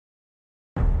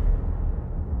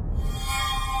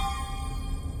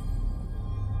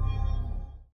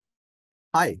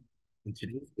Hi, in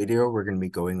today's video, we're going to be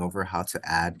going over how to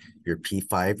add your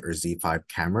P5 or Z5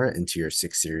 camera into your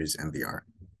 6 series NVR.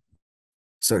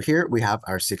 So here we have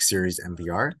our 6 series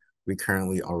NVR. We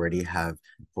currently already have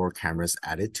 4 cameras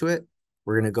added to it.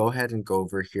 We're going to go ahead and go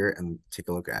over here and take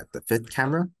a look at the 5th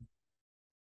camera.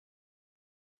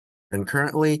 And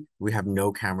currently, we have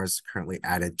no cameras currently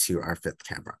added to our 5th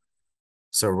camera.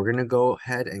 So we're going to go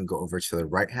ahead and go over to the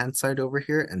right-hand side over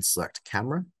here and select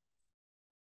camera.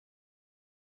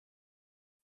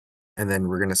 And then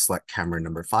we're going to select camera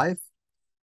number 5.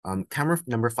 Camera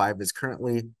number 5 is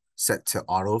currently set to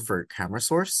auto for camera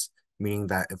source, meaning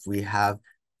that if we have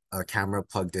a camera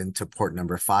plugged into port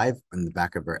number 5 in the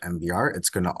back of our NVR, it's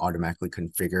going to automatically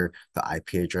configure the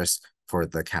IP address for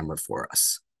the camera for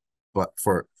us. But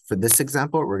for this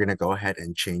example, we're going to go ahead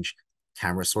and change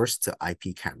camera source to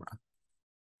IP camera.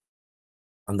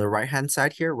 On the right-hand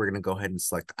side here, we're going to go ahead and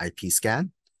select IP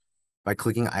scan. By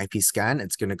clicking IP scan,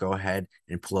 it's going to go ahead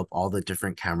and pull up all the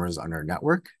different cameras on our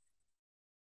network.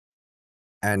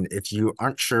 And if you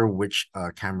aren't sure which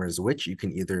camera is which, you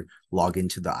can either log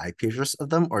into the IP address of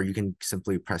them, or you can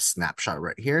simply press snapshot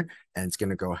right here, and it's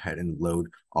going to go ahead and load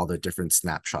all the different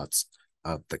snapshots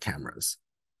of the cameras.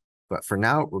 But for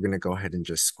now, we're going to go ahead and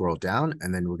just scroll down,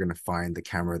 and then we're going to find the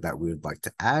camera that we would like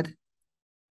to add.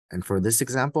 And for this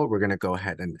example, we're going to go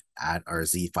ahead and add our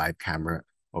Z5 camera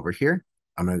over here.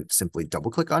 I'm going to simply double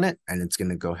click on it, and it's going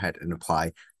to go ahead and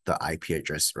apply the IP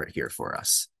address right here for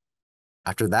us.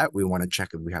 After that, we want to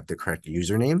check if we have the correct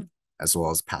username as well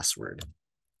as password.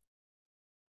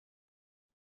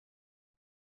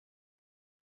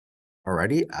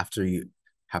 Alrighty, after you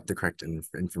have the correct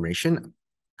information,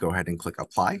 go ahead and click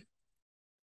apply.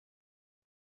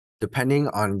 Depending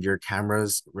on your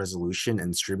camera's resolution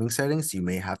and streaming settings, you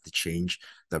may have to change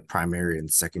the primary and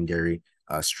secondary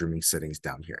streaming settings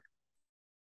down here.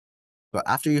 But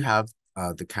after you have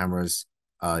the camera's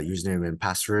username and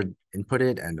password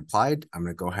inputted and applied, I'm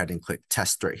going to go ahead and click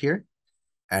test right here.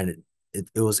 And it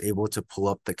was able to pull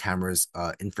up the camera's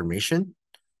information,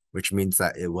 which means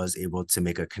that it was able to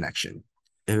make a connection.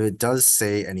 If it does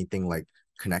say anything like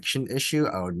connection issue,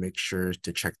 I would make sure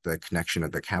to check the connection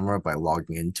of the camera by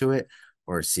logging into it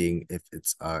or seeing if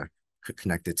it's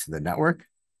connected to the network.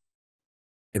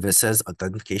 If it says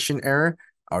authentication error,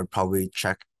 I would probably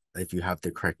check if you have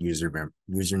the correct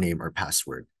username or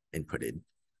password inputted.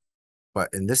 But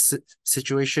in this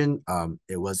situation,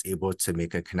 it was able to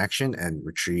make a connection and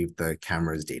retrieve the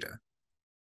camera's data.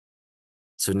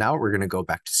 So now we're going to go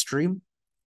back to stream.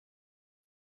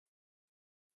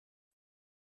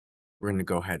 We're going to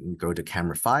go ahead and go to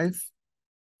camera 5.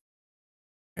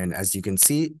 And as you can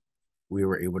see, we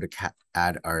were able to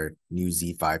add our new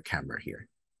Z5 camera here.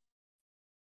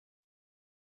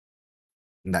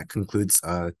 And that concludes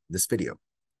this video.